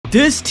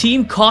This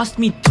team cost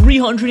me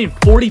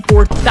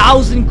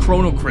 344,000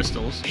 Chrono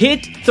Crystals,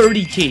 hit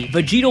 30k,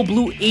 Vegito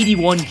Blue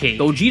 81k,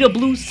 Gogeta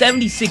Blue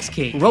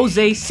 76k, Rose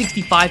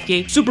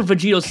 65k, Super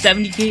Vegito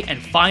 70k,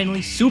 and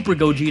finally Super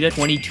Gogeta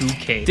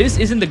 22k. This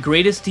isn't the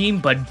greatest team,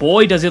 but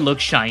boy does it look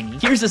shiny.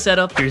 Here's the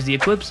setup, here's the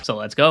equips, so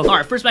let's go.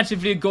 Alright, first match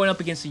of the video going up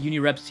against the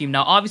Unireps team.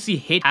 Now obviously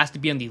Hit has to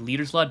be on the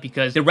leader slot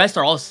because the rest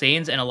are all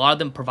Saiyans and a lot of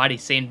them provide a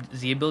Saiyan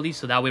Z ability,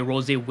 so that way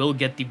Rose will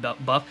get the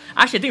buff.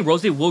 Actually, I think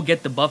Rose will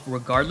get the buff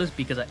regardless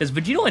because does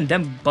Vegito and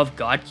them buff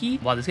God Ki?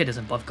 Wow, this guy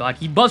doesn't buff God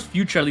Ki. He buffs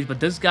Future at least, but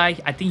this guy,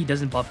 I think he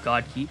doesn't buff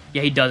God Ki.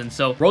 Yeah, he doesn't.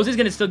 So Rose is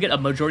going to still get a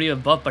majority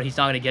of buff, but he's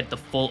not going to get the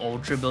full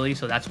Ultra ability,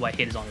 so that's why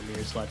Hit is on the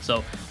leader slot.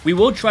 So we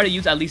will try to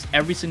use at least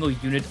every single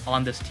unit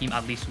on this team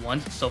at least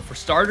once. So for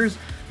starters,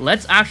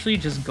 let's actually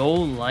just go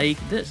like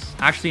this.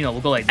 Actually, no,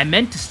 we'll go like... I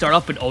meant to start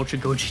off with Ultra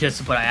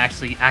Gogeta, but I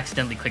actually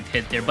accidentally clicked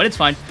Hit there, but it's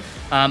fine.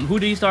 Who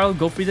do you start with?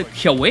 Go Frieza.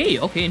 Kyawei.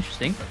 Okay,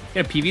 interesting.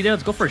 Get a PV there.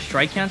 Let's go for a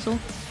strike cancel.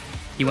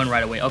 He went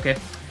right away. Okay.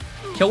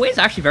 Kyawei is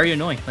actually very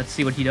annoying. Let's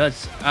see what he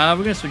does. We're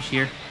gonna switch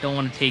here. Don't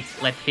want to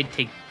let Hit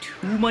take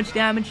too much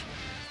damage,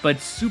 but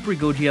Super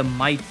Gogeta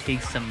might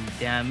take some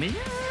damage.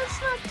 It's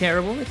not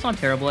terrible. It's not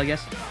terrible, I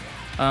guess.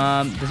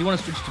 Does he want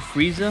to switch to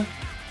Frieza?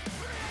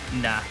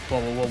 Nah. Whoa,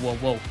 whoa, whoa, whoa,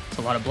 whoa. It's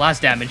a lot of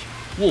blast damage.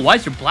 Whoa, why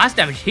is your blast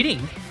damage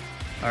hitting?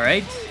 All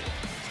right.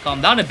 Let's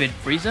calm down a bit,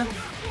 Frieza.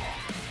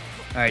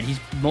 All right, he's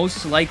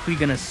most likely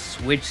gonna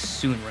switch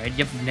soon, right?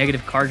 You have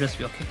negative card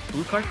just okay.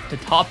 Blue card to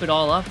top it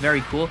all up.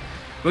 Very cool.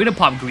 We're gonna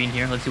pop green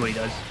here. Let's see what he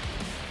does.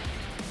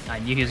 I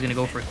knew he was gonna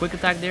go for a quick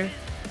attack there.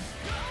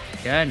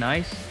 Yeah,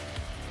 nice.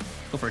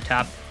 Go for a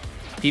tap.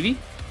 PV?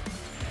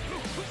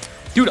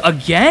 Dude,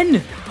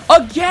 again?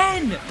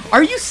 Again?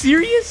 Are you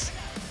serious?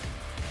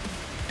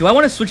 Do I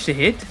want to switch to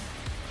Hit?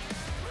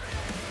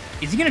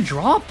 Is he gonna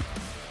drop?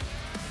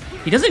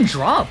 He doesn't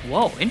drop.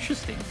 Whoa,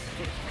 interesting.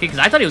 Okay, because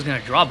I thought he was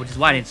gonna drop, which is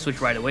why I didn't switch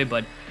right away.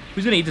 But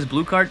who's gonna eat this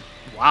blue card?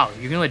 Wow,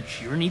 you're gonna let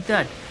Jiren eat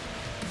that?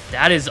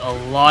 That is a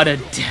lot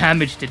of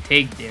damage to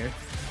take there.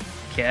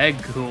 Okay,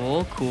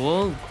 cool,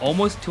 cool.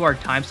 Almost to our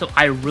time stop.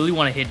 I really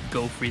want to hit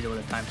Go Frieza with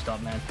a time stop,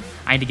 man.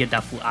 I need to get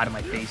that fool out of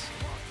my face.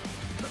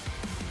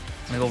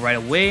 I'm gonna go right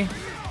away.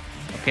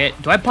 Okay,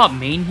 do I pop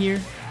main here?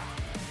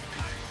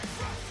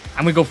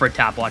 I'm gonna go for a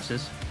tap. Watch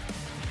this.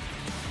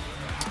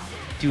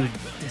 Dude,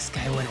 this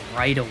guy went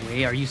right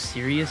away. Are you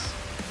serious?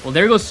 Well,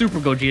 there goes Super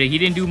Gogeta. He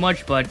didn't do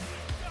much, but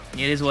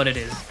it is what it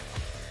is.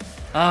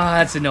 Ah,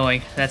 that's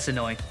annoying. That's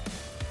annoying.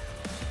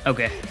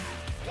 Okay.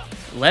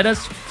 Let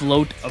us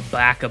float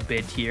back a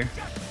bit here.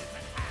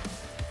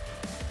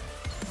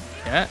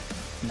 Yeah.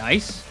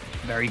 Nice.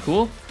 Very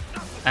cool.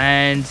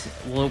 And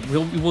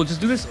we'll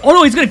just do this. Oh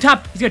no, he's gonna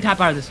tap. He's gonna tap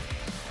out of this.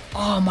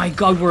 Oh my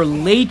god, we're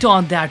late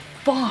on that.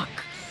 Fuck.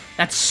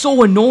 That's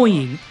so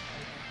annoying.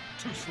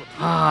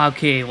 Ah,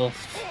 okay. Well,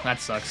 that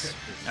sucks.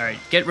 All right,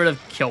 get rid of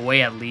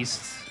Kyawei at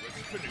least.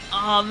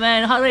 Oh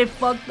man, how did I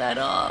fuck that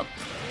up?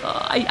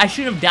 I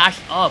shouldn't have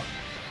dashed up.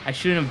 I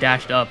shouldn't have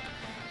dashed up.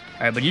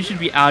 Alright, but you should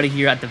be out of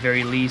here at the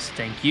very least.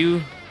 Thank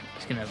you.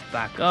 Just gonna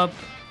back up.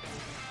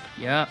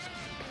 Yeah.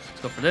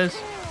 Let's go for this.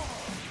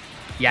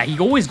 Yeah, he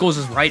always goes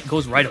right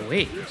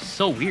away. It's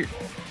so weird.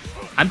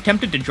 I'm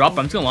tempted to drop,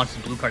 but I'm just gonna launch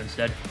this blue card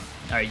instead.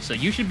 Alright, so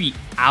you should be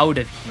out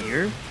of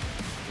here.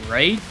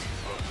 Right.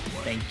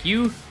 Thank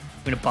you.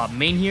 I'm gonna pop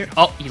main here.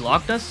 Oh, he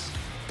locked us.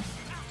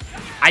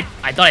 I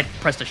thought I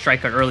pressed a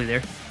strike card early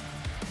there.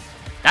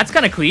 That's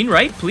kind of clean,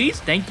 right?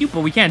 Please, thank you.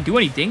 But we can't do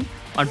anything,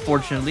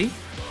 unfortunately.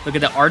 Look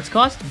at the arts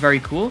cost.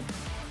 Very cool.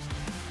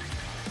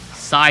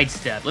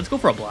 Sidestep. Let's go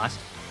for a blast.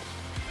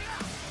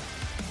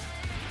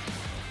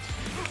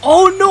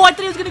 Oh no, I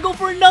thought he was going to go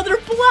for another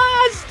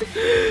blast.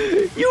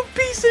 You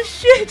piece of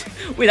shit.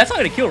 Wait, that's not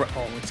going to kill.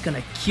 Oh, it's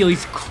going to kill.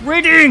 He's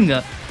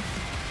critting.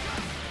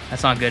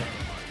 That's not good.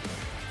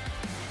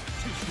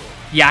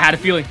 Yeah, I had a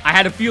feeling. I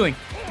had a feeling.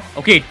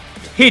 Okay,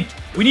 Hit.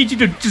 We need you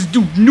to just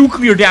do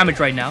nuclear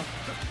damage right now.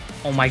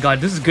 Oh my god,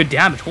 this is good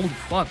damage. Holy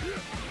fuck.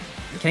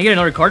 Can I get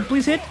another card,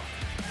 please, Hit?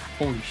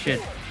 Holy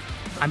shit.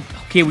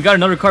 Okay, we got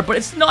another card, but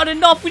it's not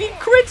enough. We need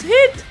crits.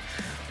 Hit.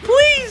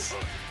 Please.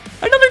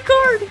 Another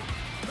card.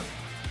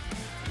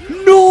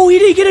 No, he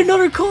didn't get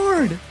another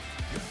card.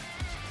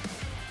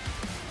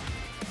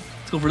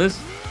 Let's go for this.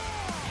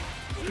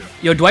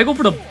 Yo, do I go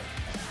for the...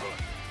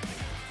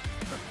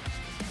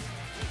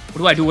 What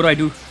do I do? What do I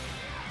do?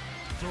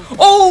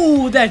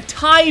 Oh, that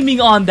timing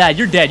on that.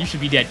 You're dead. You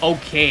should be dead.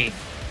 Okay.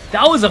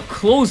 That was a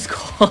close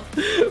call.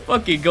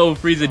 Fucking go,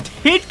 Frieza.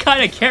 Hit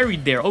kind of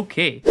carried there.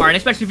 Okay. Alright,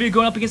 next match video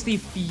going up against the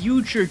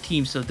Future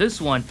team. So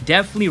this one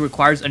definitely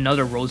requires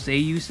another Rose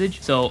usage.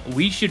 So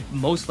we should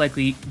most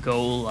likely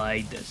go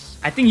like this.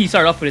 I think he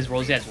started off with his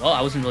Rose as well.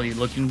 I wasn't really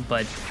looking,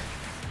 but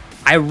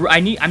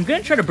I'm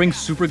gonna try to bring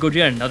Super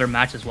Gogeta in another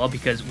match as well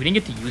because we didn't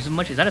get to use him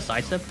much. Is that a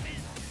sidestep?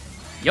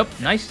 Yep,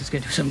 nice. It's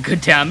gonna do some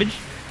good damage.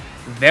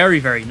 Very,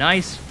 very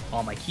nice.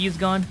 Oh, my key is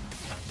gone.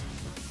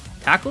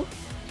 Tackle?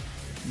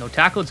 No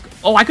tackle.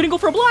 Oh, I couldn't go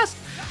for a blast.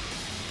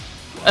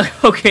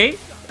 Okay,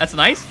 that's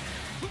nice.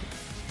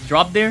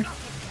 Drop there.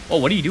 Oh,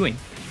 what are you doing?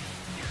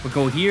 We'll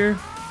go here.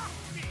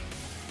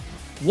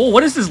 Whoa,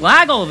 what is this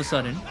lag all of a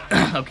sudden?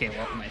 Okay,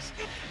 well, nice.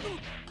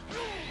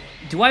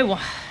 Do I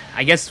want...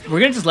 I guess we're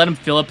gonna just let him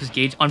fill up his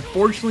gauge.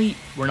 Unfortunately,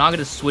 we're not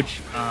gonna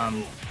switch.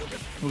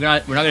 We're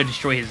not gonna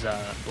destroy his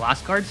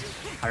blast cards.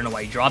 I don't know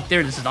why he dropped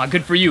there. This is not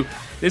good for you.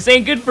 This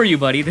ain't good for you,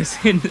 buddy.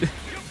 This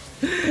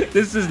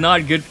is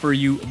not good for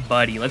you,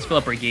 buddy. Let's fill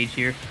up our gauge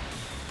here.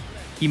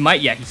 He might,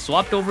 yeah, he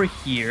swapped over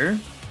here.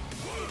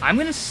 I'm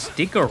gonna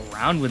stick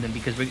around with him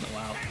because we're gonna,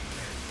 wow.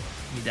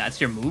 That's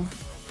your move?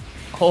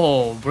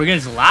 Oh, we're gonna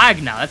just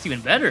lag now. That's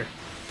even better.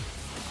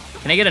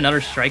 Can I get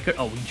another striker?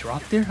 Oh, we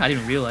dropped there? I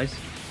didn't realize.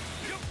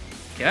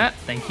 Yeah,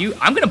 thank you.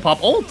 I'm gonna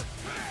pop ult.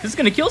 This is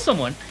gonna kill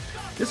someone.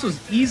 This was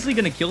easily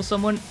gonna kill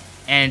someone,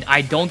 and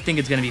I don't think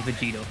it's gonna be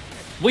Vegito.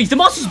 Wait, the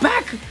monster's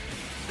back!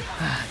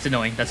 It's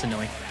annoying. That's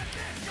annoying.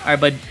 Alright,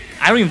 but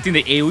I don't even think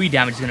the AoE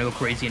damage is gonna go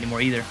crazy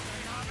anymore either.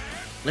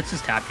 Let's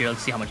just tap here.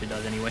 Let's see how much it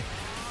does anyway.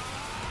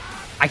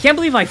 I can't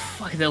believe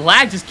the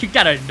lag just kicked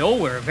out of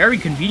nowhere. Very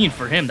convenient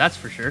for him, that's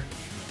for sure.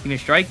 Give me a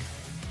strike.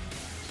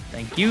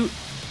 Thank you.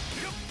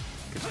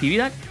 Let's PB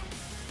that.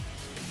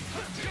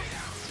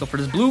 Let's go for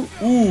this blue.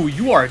 Ooh,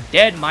 you are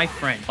dead, my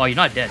friend. Oh, you're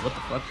not dead. What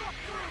the fuck?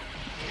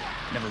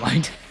 Never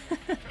mind.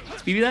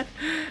 Let's PB that.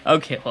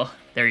 Okay, well,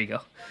 there you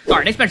go.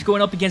 Alright, next match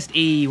going up against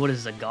a, what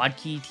is this, a God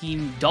Key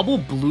team. Double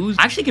blues.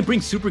 I actually can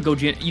bring Super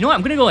Gogeta. You know what?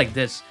 I'm gonna go like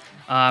this.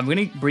 I'm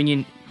gonna bring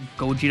in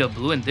Gogeta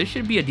Blue, and this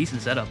should be a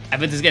decent setup. I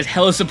bet this guy's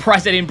hella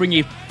surprised I didn't bring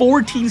a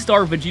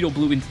 14-star Vegito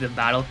Blue into the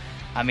battle.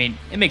 I mean,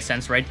 it makes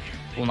sense, right?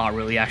 Well, not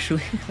really,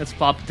 actually. Let's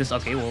pop this.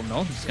 Okay, well, no,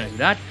 I'm just gonna do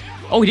that.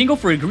 Oh, he didn't go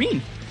for a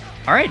green.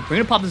 Alright, we're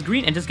gonna pop this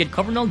green and just get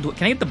cover null.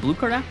 Can I get the blue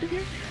card active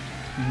here?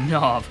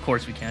 No, of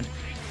course we can't.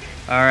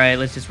 Alright,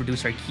 let's just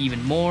reduce our key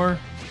even more.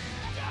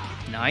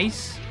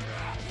 Nice.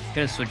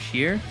 Gonna switch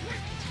here.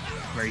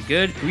 Very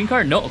good. Green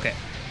card? No, okay.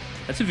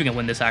 Let's see if we can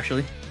win this,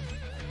 actually.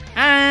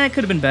 It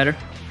could have been better.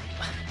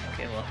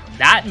 Okay, well,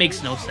 that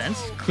makes no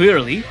sense,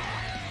 clearly.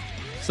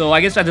 So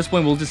I guess at this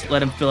point, we'll just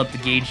let him fill up the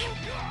gauge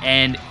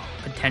and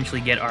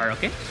potentially get our...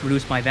 Okay, let's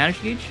reduce my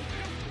advantage gauge.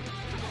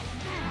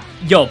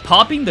 Yo,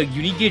 popping the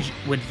unique gauge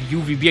with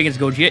UVB against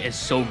Gogeta is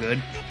so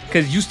good.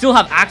 Because you still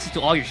have access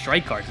to all your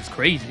strike cards. It's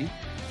crazy.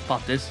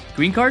 Pop this.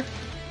 Green card?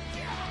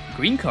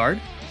 Green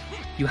card?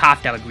 You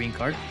have to have a green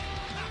card.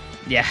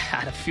 Yeah, I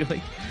had a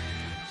feeling.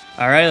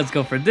 Alright, let's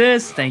go for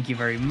this. Thank you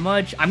very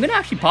much. I'm gonna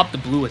actually pop the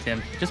blue with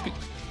him. Just be...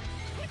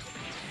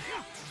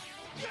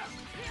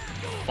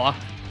 Fuck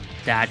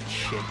that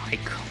shit. I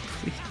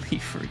completely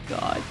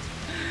forgot.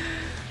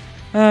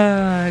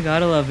 I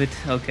gotta love it.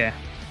 Okay.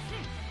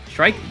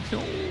 Strike? No,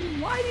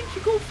 why did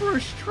you go for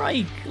a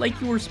strike like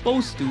you were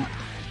supposed to?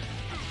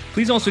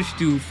 Please don't switch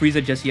to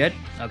Frieza just yet.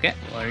 Okay,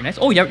 well, very nice.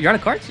 Oh, you're out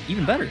of cards?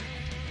 Even better.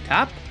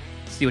 Tap.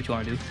 Let's see what you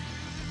want to do.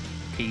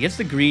 Okay, he gets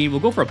the green. We'll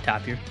go for a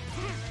tap here.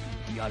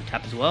 You got a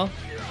tap as well.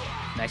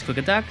 Nice quick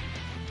attack.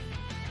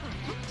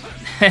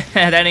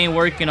 That ain't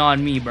working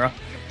on me, bro.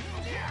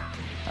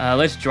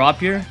 Let's drop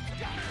here.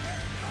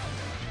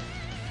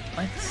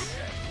 What?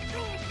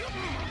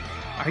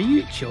 Are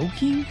you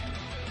joking?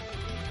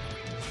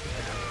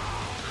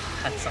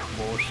 That's some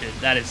bullshit.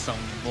 That is some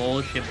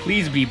bullshit.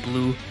 Please be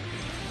blue.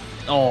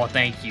 Oh,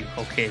 thank you.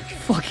 Okay,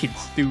 fucking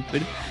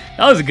stupid.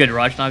 That was a good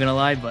rush, not gonna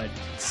lie, but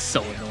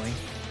so annoying.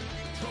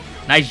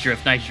 Nice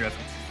drift, nice drift.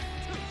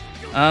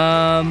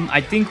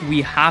 I think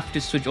we have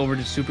to switch over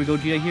to Super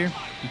Gogeta here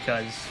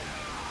because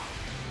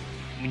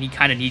we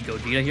kind of need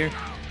Gogeta here.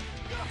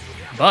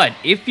 But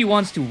if he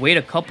wants to wait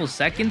a couple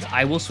seconds,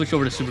 I will switch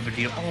over to Super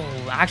Vegito.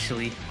 Oh,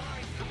 actually,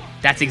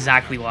 that's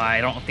exactly why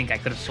I don't think I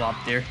could have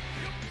swapped there.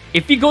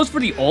 If he goes for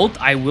the ult,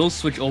 I will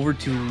switch over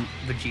to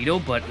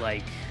Vegito, but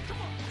like,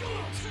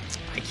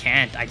 I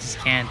can't. I just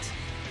can't.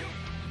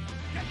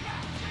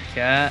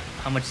 Okay,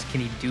 how much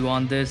can he do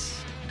on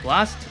this?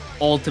 Blast?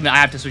 Ultimate. I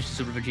have to switch to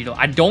Super Vegito.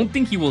 I don't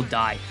think he will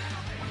die.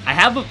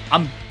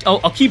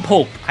 I'll keep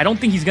hope. I don't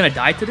think he's gonna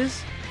die to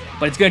this,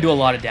 but it's gonna do a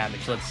lot of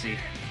damage. Let's see.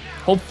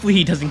 Hopefully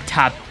he doesn't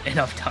tap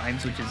enough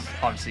times, which is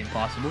obviously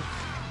impossible.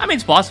 I mean,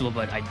 it's possible,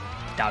 but I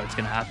doubt it's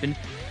gonna happen.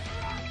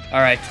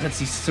 All right, let's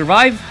see.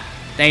 Survive.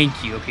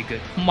 Thank you. Okay,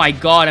 good. Oh my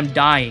god, I'm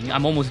dying.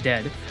 I'm almost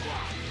dead.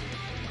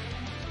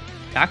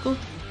 Tackle?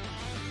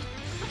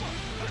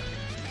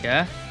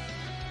 Okay.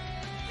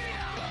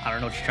 I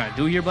don't know what you're trying to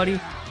do here, buddy.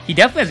 He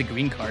definitely has a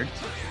green card.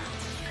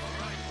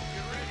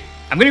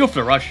 I'm gonna go for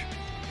the rush.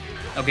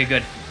 Okay,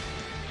 good.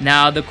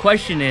 Now, the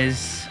question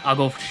is, I'll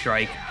go for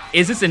strike.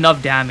 Is this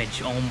enough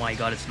damage? Oh my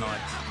god, it's not.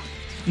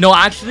 No,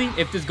 actually,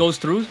 if this goes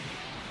through...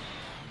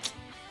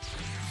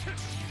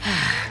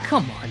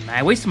 Come on, man.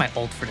 I wasted my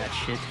ult for that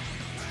shit.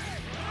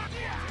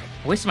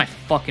 I wasted my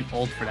fucking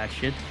ult for that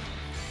shit.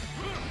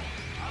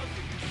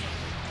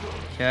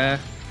 Okay.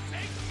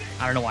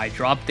 I don't know why I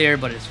dropped there,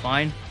 but it's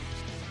fine.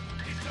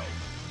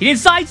 He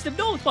didn't sidestep.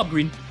 No, it's pop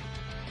green.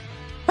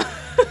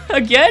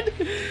 Again?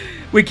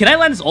 Wait, can I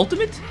land his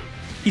ultimate?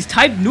 He's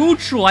type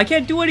neutral. I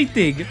can't do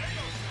anything.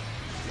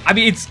 I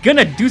mean, it's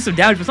gonna do some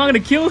damage, but it's not gonna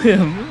kill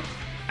him.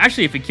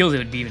 Actually, if it kills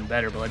him, it would be even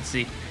better, but let's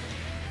see.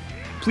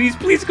 Please,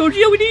 please,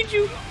 Gogeta, we need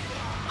you.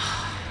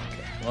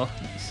 Okay, well,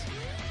 nice.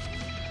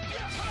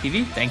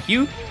 TV, thank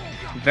you.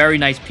 Very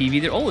nice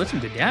PV there. Oh, that's some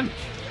good damage.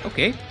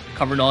 Okay.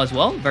 Cover null as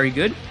well. Very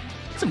good.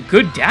 Some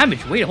good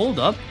damage. Wait, hold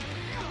up.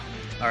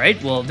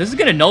 Alright, well, this is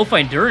gonna nullify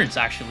endurance,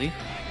 actually.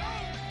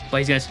 But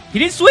he's gonna... He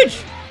didn't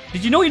switch!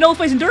 Did you know he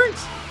nullifies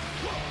endurance?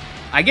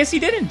 I guess he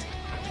didn't.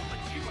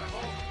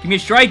 Give me a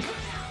strike.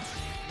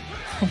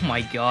 Oh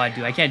my god,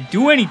 dude. I can't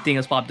do anything.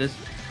 Let's pop this.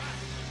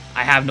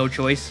 I have no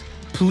choice.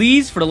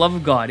 Please, for the love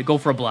of God, go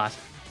for a blast.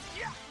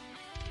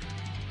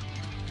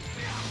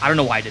 I don't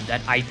know why I did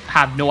that. I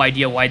have no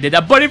idea why I did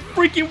that, but it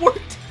freaking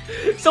worked.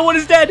 Someone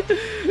is dead.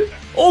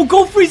 Oh,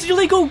 go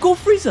Frieza. Go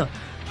Frieza.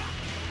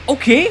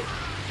 Okay.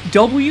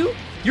 W,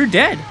 you're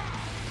dead.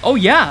 Oh,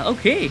 yeah.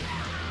 Okay.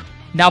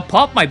 Now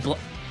pop my blood.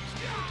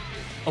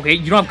 Okay,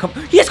 you don't have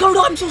cover. He has cover.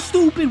 No, I'm so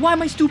stupid. Why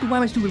am I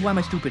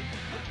stupid?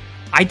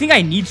 I think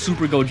I need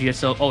Super Gogeta,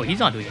 so... Oh, he's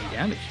not doing any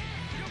damage.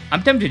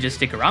 I'm tempted to just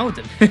stick around with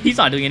him. He's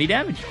not doing any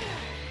damage.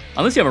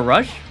 Unless you have a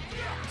rush.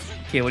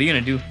 Okay, what are you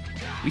gonna do?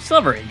 We still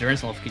have our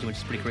endurance nullification, which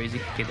is pretty crazy.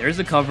 Okay, there's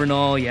the cover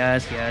null.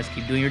 Yes.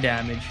 Keep doing your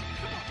damage.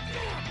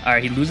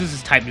 Alright, he loses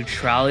his type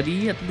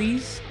neutrality, at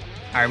least.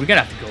 Alright, we're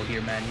gonna have to go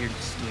here, man. You're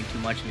just doing too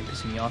much and you're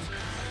pissing me off.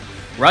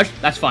 Rush?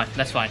 That's fine.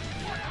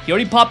 He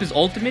already popped his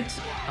ultimate.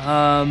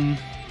 I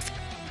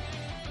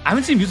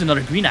haven't seen him use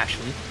another green,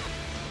 actually.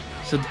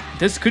 So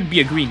this could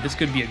be a green.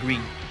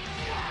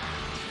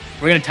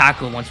 We're gonna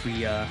tackle him once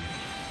we,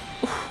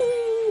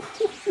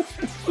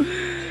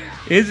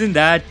 Isn't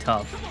that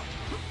tough?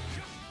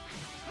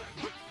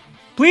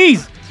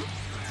 Please!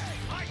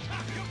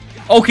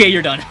 Okay,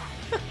 you're done.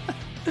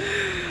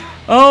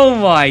 Oh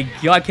my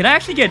god. Can I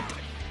actually get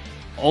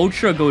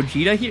Ultra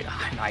Gogeta here?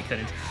 No, I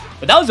couldn't.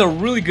 But that was a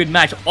really good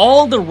match.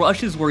 All the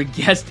rushes were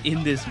guessed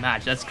in this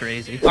match. That's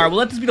crazy. All right, well,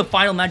 let this be the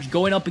final match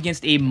going up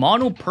against a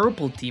mono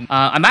purple team.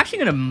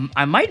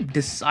 I might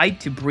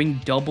decide to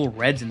bring double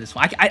reds in this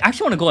one. I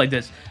actually want to go like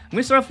this. I'm going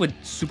to start off with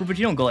Super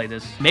Vegito and go like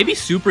this. Maybe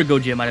Super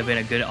Gogeta might have been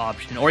a good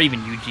option, or even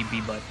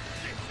UGB, but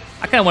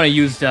I kind of want to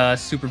use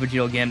Super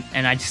Vegito again.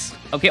 And I just...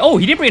 Okay, oh,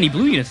 he didn't bring any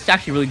blue units. It's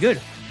actually really good.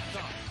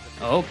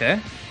 Oh, okay.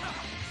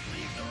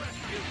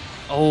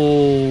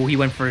 Oh, he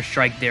went for a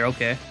strike there.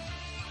 Okay.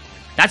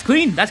 That's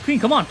clean.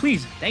 Come on,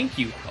 please. Thank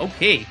you.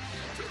 Okay.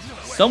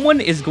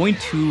 Someone is going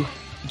to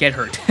get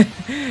hurt.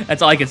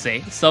 That's all I can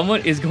say.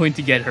 Someone is going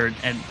to get hurt.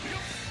 And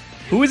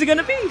who is it going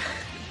to be?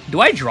 Do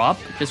I drop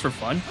just for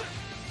fun?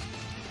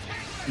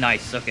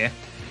 Nice. Okay.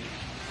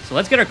 So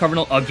let's get our cover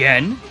null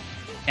again.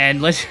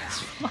 And let's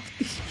just fuck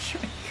these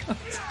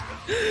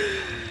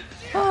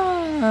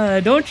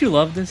strikeouts. Don't you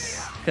love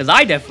this? Because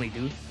I definitely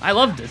do. I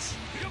love this.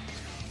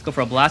 Let's go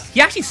for a blast.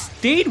 He actually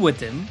stayed with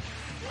him.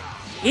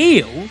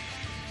 Ew.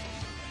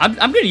 I'm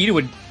gonna eat it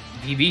with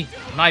VV.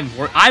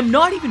 I'm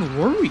not even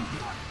worried.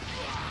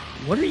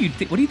 What do you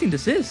think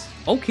this is?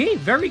 Okay,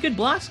 very good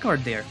blast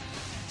card there.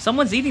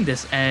 Someone's eating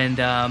this, and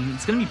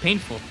it's gonna be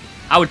painful.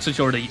 I would switch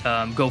over to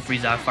Go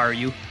Frieza if I were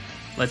you.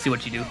 Let's see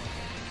what you do.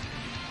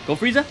 Go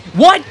Frieza?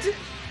 What?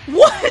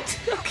 What?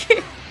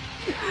 Okay.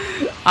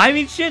 I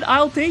mean, shit.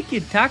 I'll take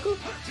it. Tackle.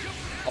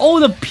 Oh,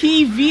 the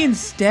PV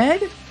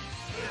instead.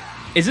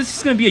 Is this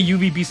just gonna be a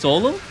UVB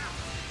solo?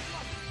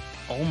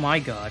 Oh my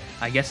god.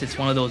 I guess it's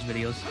one of those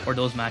videos. Or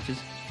those matches.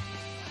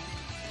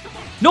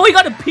 No, he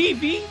got a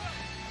PV!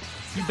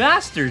 You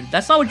bastard.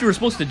 That's not what you were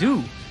supposed to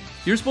do.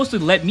 You're supposed to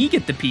let me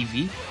get the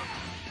PV.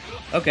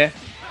 Okay.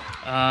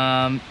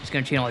 Just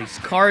gonna chain all these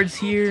cards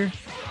here.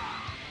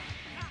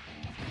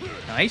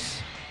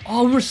 Nice.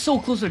 Oh, we were so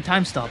close to the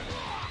time stop.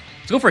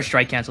 Let's go for a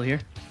strike cancel here.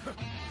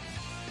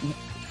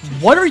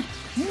 What are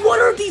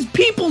these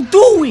people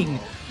doing?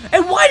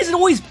 And why do I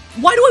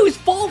always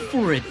fall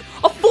for it?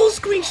 A full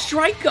screen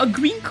strike, a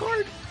green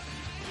card?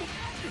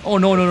 Oh,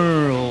 no.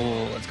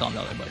 Let's calm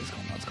down, everybody.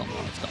 Let's calm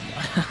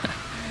down.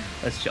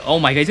 Let's chill. Oh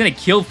my god, he's gonna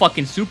kill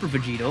fucking Super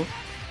Vegito.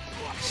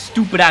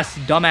 Stupid ass,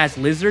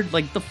 dumbass lizard.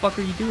 Like, the fuck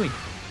are you doing?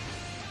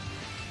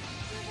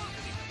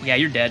 Yeah,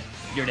 you're dead.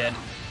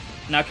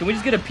 Now, can we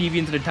just get a PV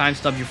into the time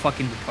stop? You're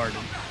fucking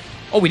retarded.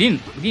 Oh, we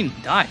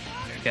didn't die.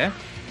 Okay.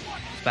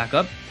 Let's back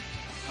up.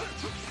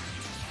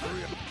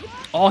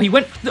 Oh, he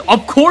went...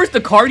 Of course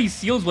the card he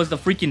seals was the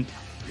freaking...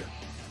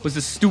 Was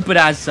the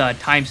stupid-ass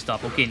time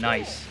stop. Okay,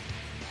 nice.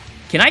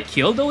 Can I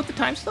kill, though, with the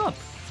time stop?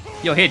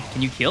 Yo, Hid,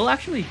 can you kill,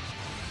 actually?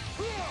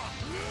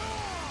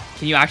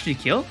 Can you actually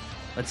kill?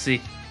 Let's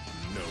see.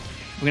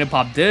 We're gonna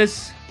pop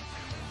this.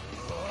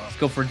 Let's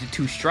go for the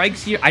 2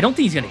 strikes here. I don't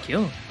think he's gonna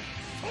kill.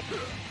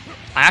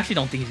 I actually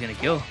don't think he's gonna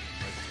kill.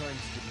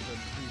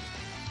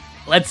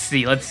 Let's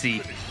see.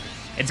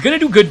 It's gonna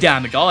do good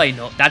damage, all I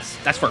know. That's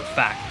for a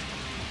fact.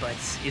 But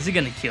is it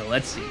gonna kill?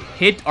 Let's see.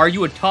 Hit, are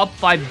you a top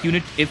 5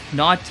 unit? If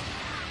not,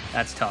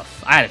 that's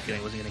tough. I had a feeling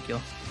it wasn't gonna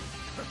kill.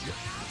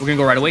 We're gonna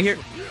go right away here.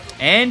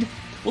 And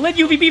we'll let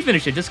UVB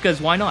finish it, just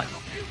because why not?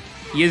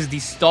 He is the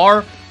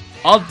star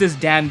of this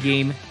damn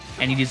game,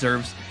 and he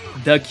deserves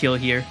the kill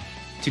here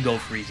to go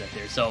freeze up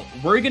there. So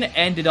we're gonna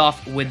end it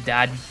off with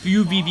that.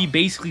 UVB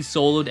basically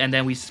soloed, and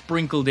then we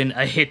sprinkled in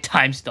a hit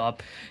time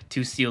stop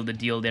to seal the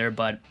deal there.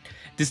 But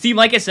This team,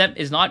 like I said,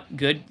 is not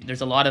good.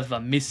 There's a lot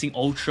of missing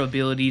ultra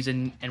abilities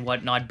and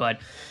whatnot, but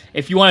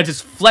if you want to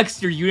just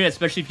flex your unit,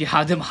 especially if you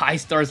have them high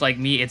stars like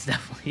me, it's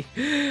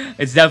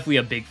definitely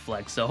a big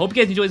flex. So hope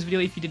you guys enjoyed this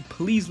video. If you did,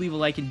 please leave a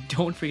like and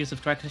don't forget to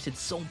subscribe because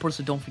it's so important,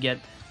 so don't forget.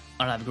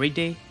 Have a great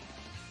day.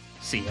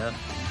 See ya.